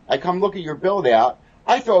me, I come look at your build out,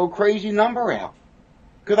 I throw a crazy number out.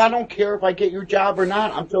 Because I don't care if I get your job or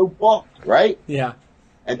not. I'm so booked, right? Yeah.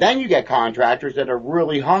 And then you get contractors that are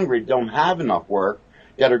really hungry, don't have enough work,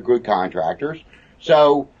 that are good contractors.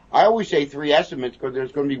 So I always say 3 estimates because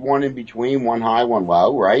there's going to be one in between, one high, one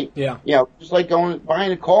low, right? Yeah. You know, just like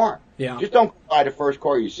buying a car. Yeah. Just don't buy the first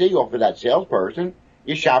car you see off of that salesperson.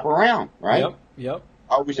 You shop around, right? Yep.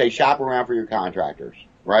 I always say shop around for your contractors,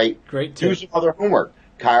 right? Great tip. Do some other homework.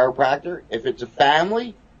 Chiropractor, if it's a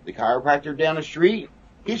family, the chiropractor down the street,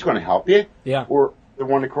 he's going to help you. Yeah. Or the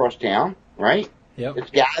one across town, right? Yep.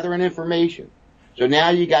 It's gathering information. So now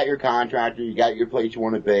you got your contractor, you got your place you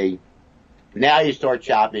want to be. Now you start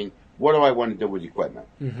shopping. What do I want to do with equipment,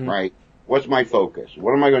 right? What's my focus?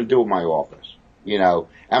 What am I going to do with my office? You know,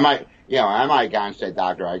 am I a guy and said,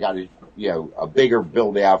 doctor, I got a bigger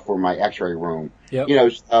build out for my x-ray room. Yep. You know,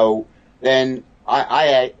 so then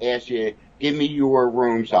I ask you, give me your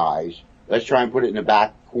room size. Let's try and put it in the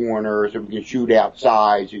back corner so we can shoot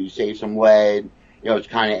outside so you save some lead. You know, it's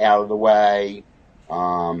kind of out of the way.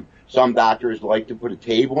 Some doctors like to put a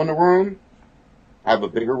table in the room, have a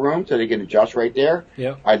bigger room so they can adjust right there.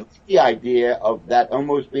 Yeah. I like the idea of that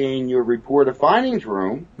almost being your report of findings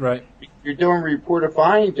room. Right. You're doing report of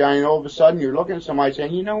findings, Johnny, and all of a sudden you're looking at somebody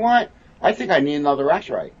saying, you know what? I think I need another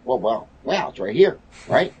x-ray. Well, it's right here,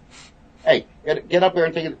 right? Hey, get up there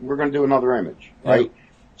and take it. We're going to do another image, right? Yeah.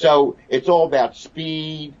 So it's all about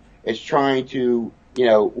speed. It's trying to,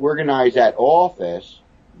 organize that office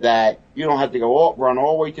that you don't have to run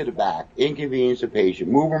all the way to the back, inconvenience the patient,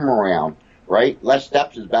 move them around, right? Less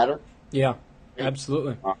steps is better. Yeah,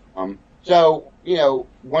 absolutely. So,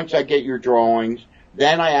 once I get your drawings,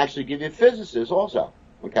 then I actually give you physicists also,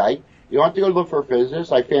 okay? You don't have to go look for a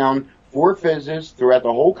physicist. I found 4 physicists throughout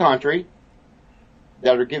the whole country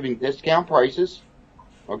that are giving discount prices,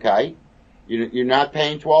 okay? You're not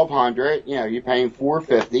paying $1,200, you're paying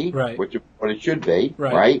 $450, right? Which is what it should be,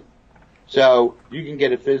 right? Right? So you can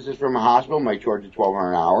get a physicist from a hospital, might charge you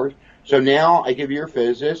 $1,200. So now I give you your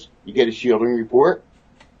physicist, you get a shielding report.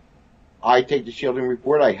 I take the shielding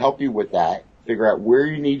report, I help you with that, figure out where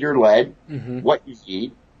you need your lead, what you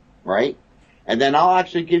need, right? And then I'll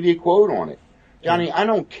actually give you a quote on it. Johnny, I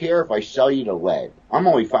don't care if I sell you the lead. I'm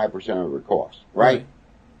only 5% of the cost, right?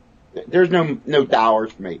 There's no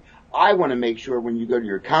dollars for me. I want to make sure when you go to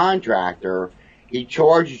your contractor, he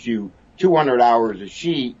charges you $200 a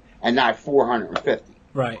sheet and not $450.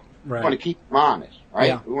 Right. We want to keep them honest, right?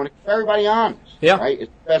 Yeah. We want to keep everybody honest, right?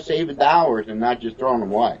 It's best saving dollars and not just throwing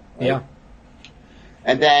them away. Right? Yeah.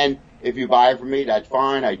 And then if you buy it from me, that's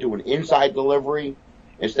fine. I do an inside delivery.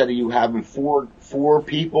 Instead of you having four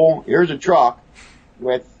people, here's a truck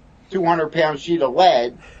with 200-pound sheet of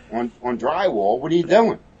lead on drywall. What are you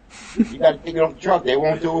doing? You got to take it off the truck. They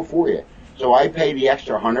won't do it for you. So I pay the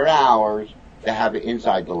extra $100 to have it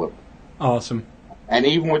inside delivery. Awesome. And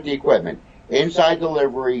even with the equipment, inside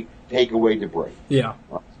delivery, take away debris. Yeah.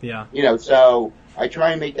 Yeah. So I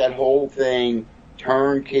try and make that whole thing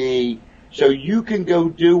turnkey so you can go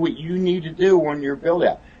do what you need to do on your build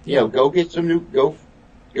out. Go get some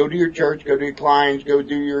go to your church, go to your clients, go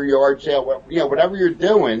do your yard sale, whatever you're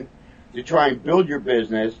doing to try and build your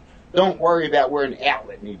business. Don't worry about where an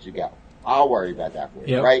outlet needs to go. I'll worry about that for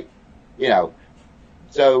you, right?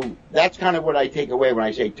 So that's kind of what I take away when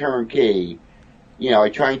I say turnkey. I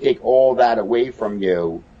try and take all that away from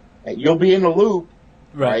you. You'll be in the loop,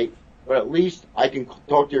 right? But at least I can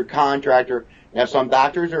talk to your contractor. Now, some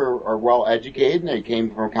doctors are well educated and they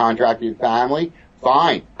came from a contracting family.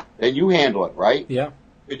 Fine. Then you handle it, right? Yeah.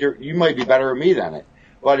 You might be better at me than it.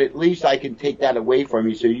 But at least I can take that away from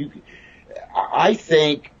you so you can. I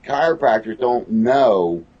think chiropractors don't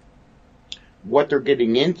know what they're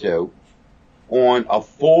getting into on a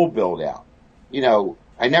full build out.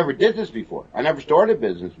 I never did this before. I never started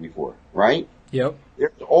business before, right? Yep.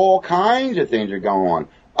 There's all kinds of things that are going on.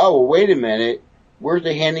 Oh, well, wait a minute. Where's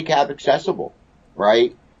the handicap accessible,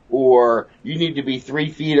 right? Or you need to be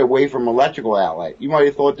 3 feet away from electrical outlet. You might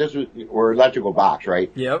have thought this was, or electrical box,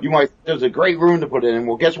 right? Yep. You might, there's a great room to put it in.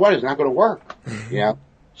 Well, guess what? It's not going to work,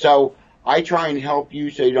 So I try and help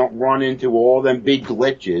you so you don't run into all them big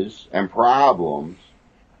glitches and problems.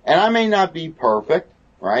 And I may not be perfect,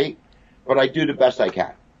 right? But I do the best I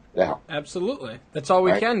can to help. Absolutely. That's all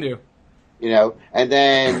we can do. And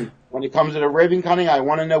then when it comes to the ribbon cutting, I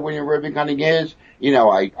want to know when your ribbon cutting is.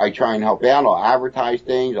 I try and help out. I'll advertise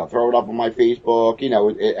things. I'll throw it up on my Facebook.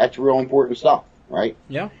 That's real important stuff, right?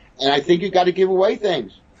 Yeah. And I think you got to give away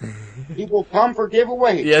things. People come for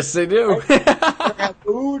giveaways. Yes, they do. Right? You have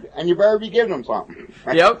food, and you better be giving them something.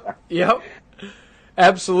 Right? Yep.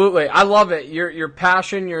 Absolutely. I love it. Your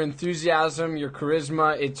passion, your enthusiasm, your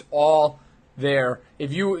charisma, it's all there.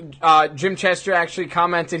 If you, Jim Chester actually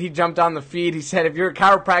commented, he jumped on the feed. He said, if you're a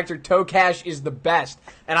chiropractor, Toe Cash is the best.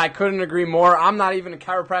 And I couldn't agree more. I'm not even a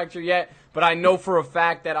chiropractor yet, but I know for a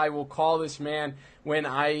fact that I will call this man when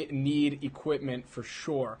I need equipment for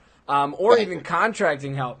sure. Or even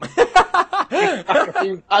contracting help.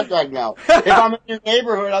 Contract now. If I'm in your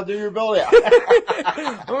neighborhood, I'll do your build out.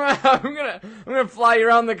 I'm gonna fly you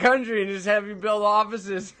around the country and just have you build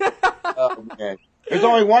offices. Oh man, there's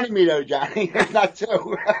only one of me though, Johnny. There's not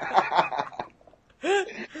two.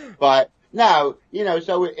 But no,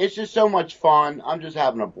 so it's just so much fun. I'm just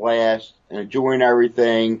having a blast and enjoying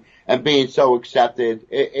everything and being so accepted.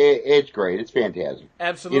 It's great. It's fantastic.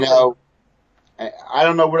 Absolutely. I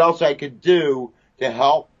don't know what else I could do to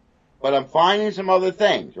help, but I'm finding some other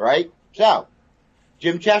things, right? So,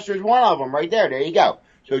 Jim Chester is one of them right there. There you go.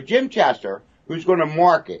 So Jim Chester, who's going to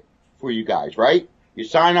market for you guys, right? You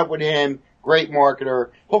sign up with him, great marketer.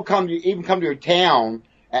 He'll come to your town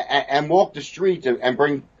and walk the streets and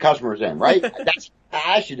bring customers in, right? That's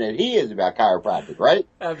passionate he is about chiropractic, right?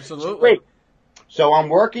 Absolutely. Great. So I'm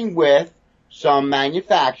working with some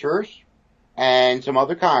manufacturers and some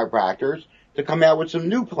other chiropractors to come out with some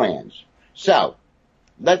new plans. So,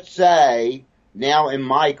 let's say, now in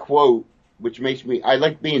my quote, which makes me, I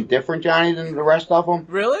like being different, Johnny, than the rest of them.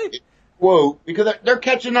 Really? Quote, because they're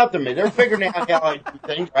catching up to me. They're figuring out how I do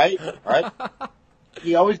things, right? Right?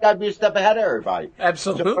 You always got to be a step ahead of everybody.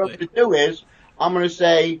 Absolutely. So what I'm going to do is, I'm going to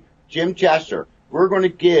say, Jim Chester, we're going to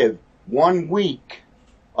give 1 week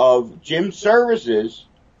of Jim services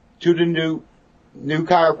to the new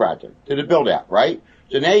chiropractor, to the build out, right?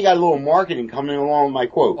 So now you got a little marketing coming along with my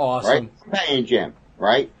quote. Awesome. Right? Paying Jim,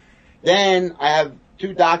 right? Then I have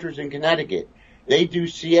 2 doctors in Connecticut. They do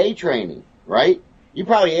CA training, right? You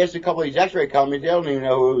probably asked a couple of these x-ray companies, they don't even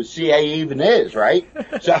know who CA even is, right?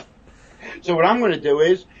 So what I'm going to do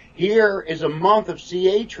is, here is a month of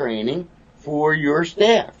CA training for your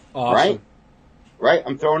staff, awesome. Right? Right?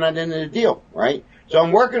 I'm throwing that into the deal, right? So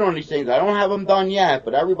I'm working on these things. I don't have them done yet,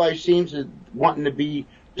 but everybody seems to wanting to be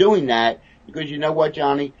doing that. Because you know what,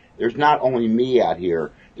 Johnny? There's not only me out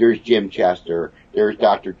here. There's Jim Chester. There's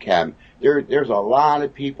Dr. Kem. There's a lot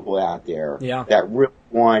of people out there that really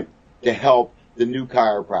want to help the new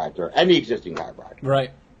chiropractor and the existing chiropractor.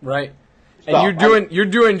 Right. And you're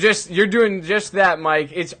doing just that, Mike.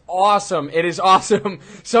 It's awesome. It is awesome.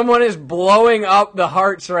 Someone is blowing up the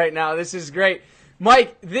hearts right now. This is great.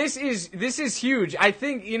 Mike, this is huge. I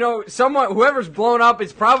think, whoever's blown up,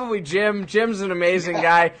 it's probably Jim. Jim's an amazing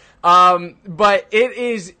guy. But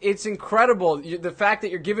it's incredible. The fact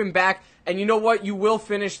that you're giving back, and you know what? You will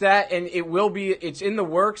finish that, and it's in the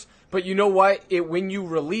works. But you know what? When you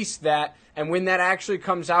release that, and when that actually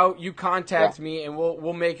comes out, you contact me, and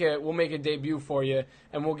we'll make a debut for you,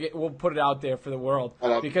 and we'll put it out there for the world.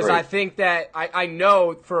 Because great. I think that I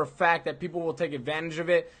know for a fact that people will take advantage of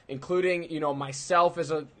it, including myself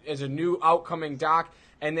as a new outcoming doc,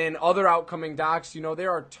 and then other outcoming docs.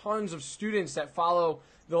 There are tons of students that follow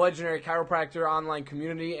the Legendary Chiropractor online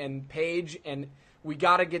community and page, and we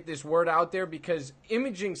got to get this word out there because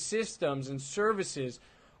imaging systems and services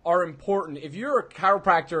are important. If you're a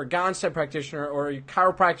chiropractor, a Gonstead practitioner, or a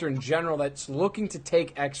chiropractor in general that's looking to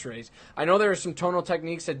take x-rays, I know there are some tonal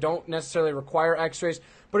techniques that don't necessarily require x-rays,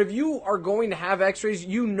 but if you are going to have x-rays,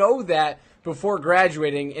 you know that before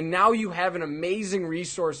graduating, and now you have an amazing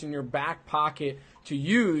resource in your back pocket to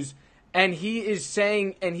use, and he's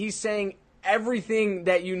saying everything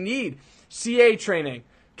that you need. CA training,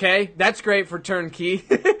 okay? That's great for turnkey.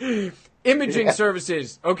 Imaging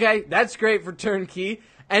services, okay? That's great for turnkey.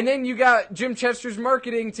 And then you got Jim Chester's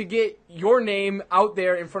marketing to get your name out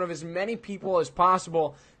there in front of as many people as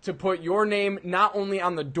possible to put your name not only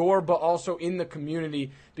on the door but also in the community,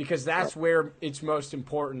 because that's where it's most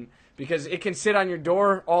important. Because it can sit on your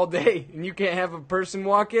door all day and you can't have a person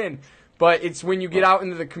walk in. But it's when you get out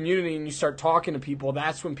into the community and you start talking to people,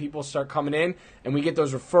 that's when people start coming in, and we get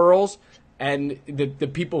those referrals and the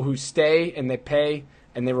people who stay and they pay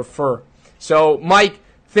and they refer. So, Mike,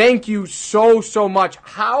 thank you so much.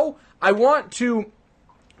 I want to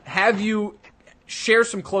have you share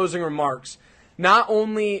some closing remarks, not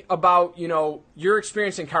only about, your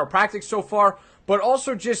experience in chiropractic so far, but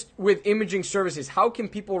also just with imaging services. How can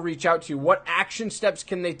people reach out to you? What action steps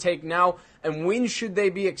can they take now? And when should they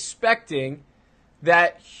be expecting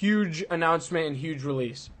that huge announcement and huge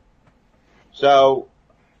release? So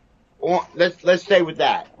let's stay with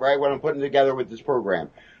that, right? What I'm putting together with this program.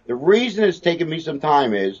 The reason it's taking me some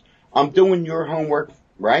time is I'm doing your homework,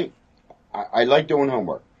 right? I like doing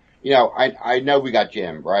homework. I know we got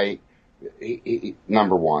Jim, right?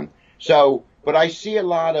 number one. So, but I see a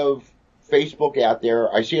lot of Facebook out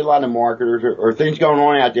there. I see a lot of marketers or things going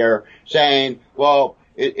on out there saying, well,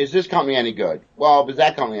 is this company any good? Well, is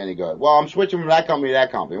that company any good? Well, I'm switching from that company to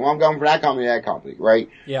that company. Well, I'm going from that company to that company, right?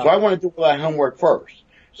 Yeah. So I want to do all that homework first.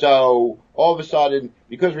 So all of a sudden,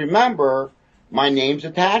 because remember, my name's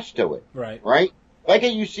attached to it. Right. Right? Like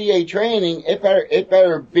at UCA training, it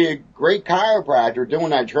better be a great chiropractor doing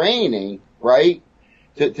that training, right?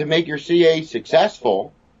 To make your CA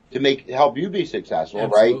successful, help you be successful,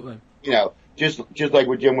 Absolutely. right? You know, just like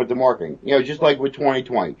with Jim with the marketing, you know, just like with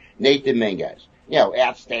 2020, Nate Dominguez, you know,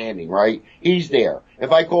 outstanding, right? He's there.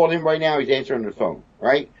 If I called him right now, he's answering the phone,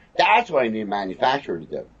 right? That's what I need a manufacturer to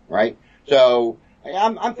do, right? So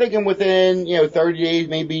I'm thinking within, 30 days,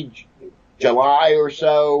 maybe July or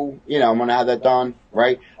so, I'm going to have that done,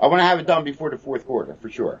 right? I want to have it done before the fourth quarter, for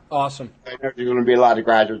sure. Awesome. I know there's going to be a lot of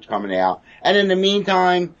graduates coming out. And in the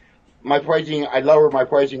meantime, I lowered my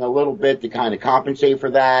pricing a little bit to kind of compensate for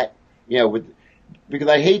that, because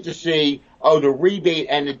I hate to see, the rebate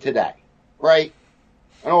ended today, right?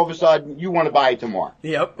 And all of a sudden, you want to buy it tomorrow.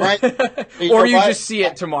 Yep. Right? Or you just see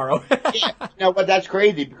it tomorrow. Yeah. But that's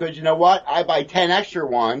crazy because you know what? I buy 10 extra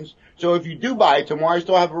ones. So if you do buy it tomorrow, I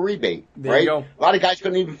still have a rebate, there right? You go. A lot of guys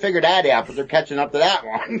couldn't even figure that out, but they're catching up to that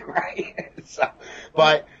one, right?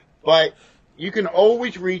 But you can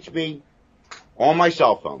always reach me on my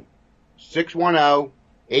cell phone,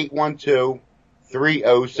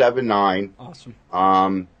 610-812-3079.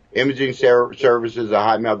 Awesome. Imaging services at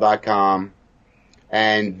hotmail.com.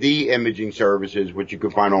 And the imaging services, which you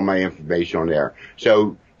can find all my information on there.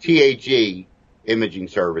 So THE Imaging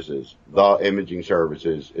Services, the Imaging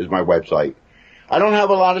Services is my website. I don't have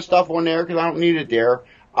a lot of stuff on there because I don't need it there.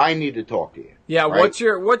 I need to talk to you. Yeah, right? What's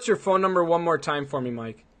your phone number one more time for me,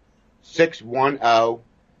 Mike? 610-812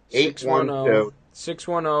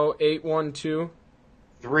 610-812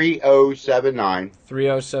 3079.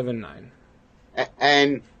 3079.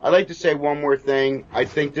 And I'd like to say one more thing. I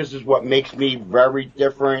think this is what makes me very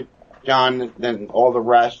different, John, than all the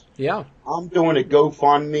rest. Yeah. I'm doing a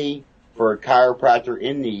GoFundMe for a chiropractor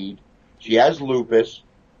in need. She has lupus,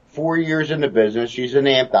 4 years in the business. She's an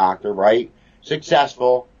amp doctor, right?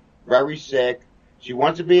 Successful, very sick. She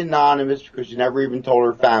wants to be anonymous because she never even told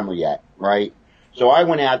her family yet, right? So I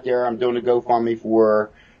went out there. I'm doing a GoFundMe for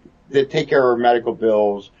her to take care of her medical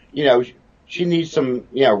bills. She needs some,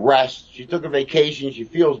 rest. She took a vacation. She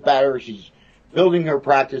feels better. She's building her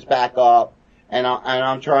practice back up. And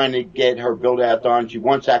I'm trying to get her build out done. She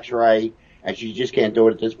wants x-ray and she just can't do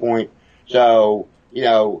it at this point. So,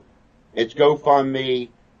 it's GoFundMe,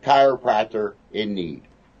 chiropractor in need.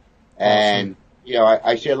 And,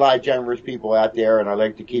 I see a lot of generous people out there and I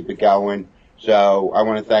like to keep it going. So I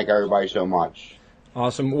want to thank everybody so much.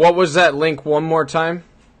 Awesome. What was that link one more time?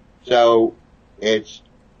 So it's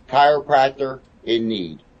chiropractor in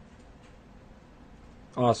need.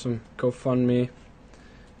 Awesome. GoFundMe.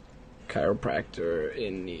 Chiropractor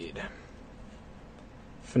in need.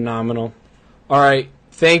 Phenomenal. All right.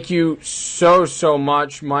 Thank you so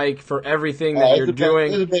much, Mike, for everything that you're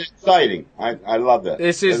doing. This has been exciting. I love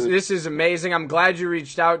this. This is amazing. I'm glad you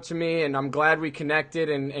reached out to me, and I'm glad we connected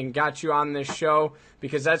and got you on this show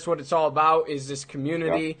because that's what it's all about is this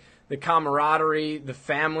community, the camaraderie, the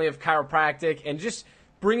family of chiropractic, and just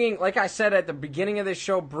bringing, like I said at the beginning of this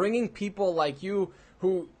show, bringing people like you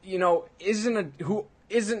who, isn't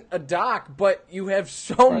a doc, but you have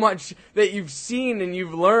so much that you've seen and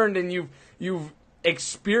you've learned and you've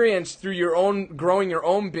experienced through growing your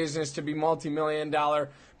own business to be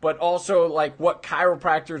multi-million-dollar, but also like what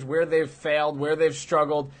chiropractors, where they've failed, where they've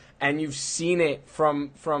struggled, and you've seen it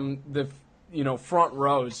from the front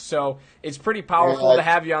rows. So it's pretty powerful to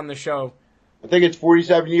have you on the show. I think it's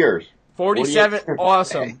 47 years. 47.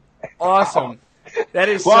 Awesome. That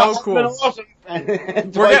is so cool. Awesome.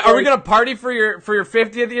 Are we gonna party for your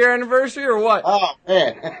 50th year anniversary or what? Oh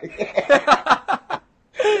man,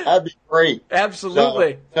 that'd be great.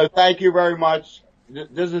 Absolutely. So thank you very much.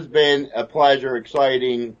 This has been a pleasure,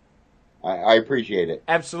 exciting. I appreciate it.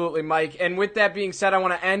 Absolutely, Mike. And with that being said, I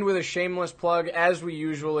want to end with a shameless plug, as we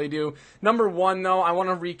usually do. Number one, though, I want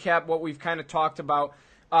to recap what we've kind of talked about.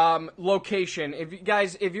 Location.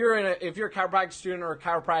 If you're a chiropractic student or a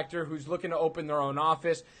chiropractor who's looking to open their own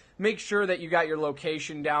office, make sure that you got your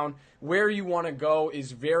location down. Where you want to go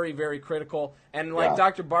is very, very critical. And like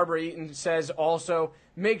Dr. Barbara Eaton says also,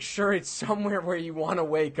 make sure it's somewhere where you want to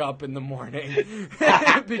wake up in the morning.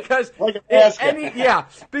 Because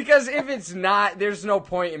because if it's not, there's no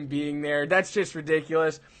point in being there. That's just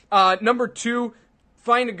ridiculous. Number two,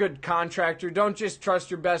 find a good contractor. Don't just trust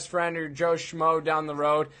your best friend or Joe Schmo down the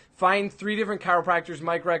road. Find 3 different chiropractors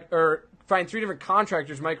find 3 different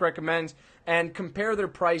contractors Mike recommends and compare their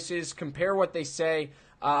prices, compare what they say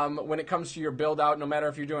when it comes to your build out, no matter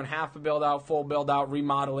if you're doing half a build out, full build out,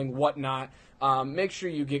 remodeling, whatnot. Make sure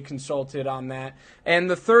you get consulted on that. And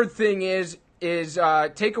the third thing is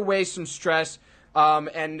take away some stress.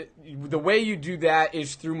 And the way you do that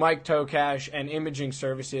is through Mike Tokash and Imaging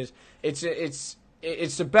Services. It's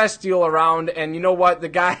the best deal around, and you know what? The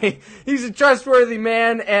guy, he's a trustworthy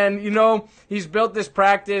man, and he's built this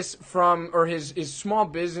practice his small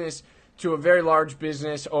business to a very large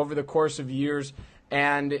business over the course of years,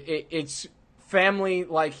 and it's family,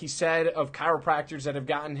 like he said, of chiropractors that have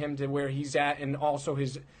gotten him to where he's at, and also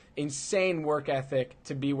his insane work ethic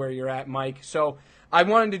to be where you're at, Mike. So I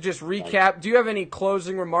wanted to just recap. Do you have any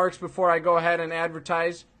closing remarks before I go ahead and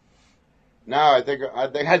advertise? No, I think I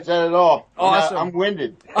said it all. Awesome. I'm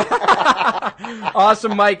winded.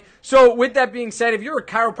 Awesome, Mike. So with that being said, if you're a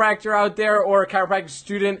chiropractor out there or a chiropractic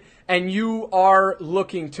student and you are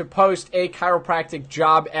looking to post a chiropractic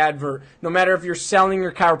job advert, no matter if you're selling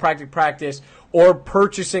your chiropractic practice or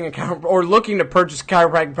purchasing or looking to purchase a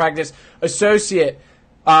chiropractic practice, associate,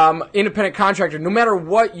 independent contractor, no matter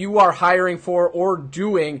what you are hiring for or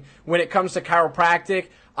doing when it comes to chiropractic,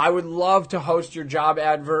 I would love to host your job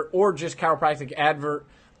advert or just chiropractic advert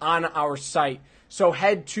on our site. So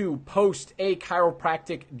head to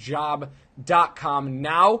postachiropracticjob.com.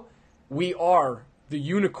 Now we are the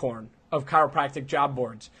unicorn of chiropractic job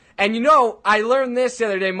boards. And I learned this the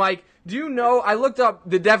other day, Mike. Do you know, I looked up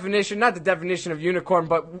the definition, not the definition of unicorn,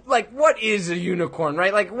 but what is a unicorn,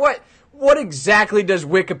 right? Like what exactly does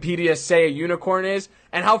Wikipedia say a unicorn is?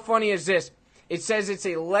 And how funny is this? It says it's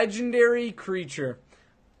a legendary creature.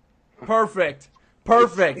 Perfect.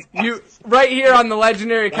 You right here on the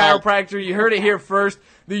Legendary Chiropractor, you heard it here first.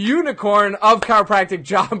 The unicorn of chiropractic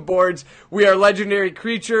job boards. We are legendary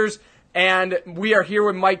creatures, and we are here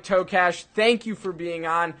with Mike Tokash. Thank you for being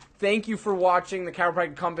on. Thank you for watching the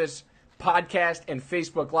Chiropractic Compass podcast and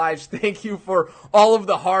Facebook Lives. Thank you for all of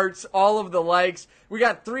the hearts, all of the likes. We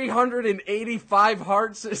got 385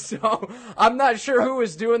 hearts, so I'm not sure who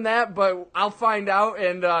is doing that, but I'll find out,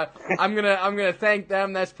 and I'm gonna thank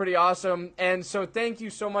them. That's pretty awesome. And so thank you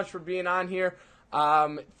so much for being on here.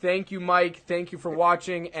 Thank you, Mike. Thank you for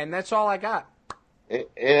watching, and that's all I got. It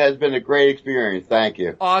has been a great experience. Thank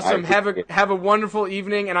you. Awesome. Have a wonderful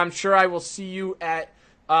evening, and I'm sure I will see you at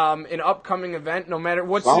an upcoming event, no matter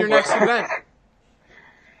what's your next event.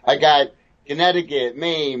 I got Connecticut,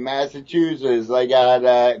 Maine, Massachusetts. I got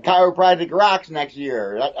Chiropractic Rocks next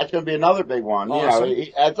year. That's going to be another big one. Awesome.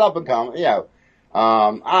 It's up and coming. I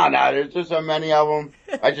don't know. There's just so many of them.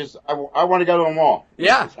 I want to go to them all.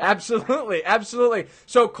 Yeah, absolutely.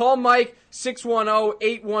 So call Mike,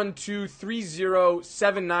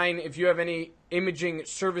 610-812-3079 if you have any imaging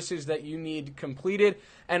services that you need completed.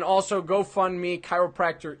 And also GoFundMe,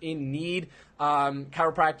 Chiropractor in Need,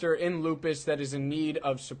 chiropractor in lupus that is in need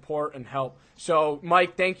of support and help. So,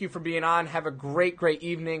 Mike, thank you for being on. Have a great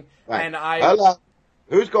evening. Right. And Hello.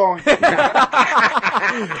 Who's going?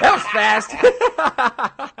 That was fast.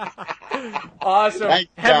 Awesome. Thanks,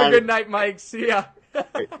 Have a good night, Mike. See ya.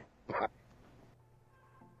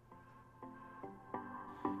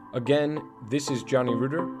 Again, this is Johnny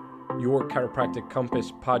Reuter, your Chiropractic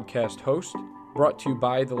Compass podcast host, brought to you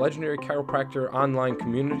by the Legendary Chiropractor online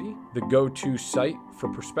community, the go-to site for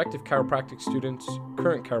prospective chiropractic students,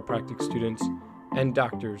 current chiropractic students, and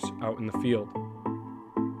doctors out in the field.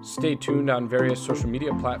 Stay tuned on various social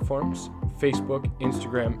media platforms, Facebook,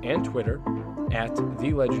 Instagram, and Twitter, at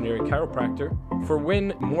The Legendary Chiropractor, for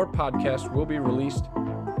when more podcasts will be released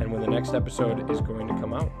and when the next episode is going to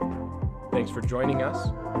come out. Thanks for joining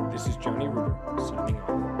us. This is Johnny Reuter, signing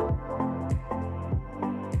off.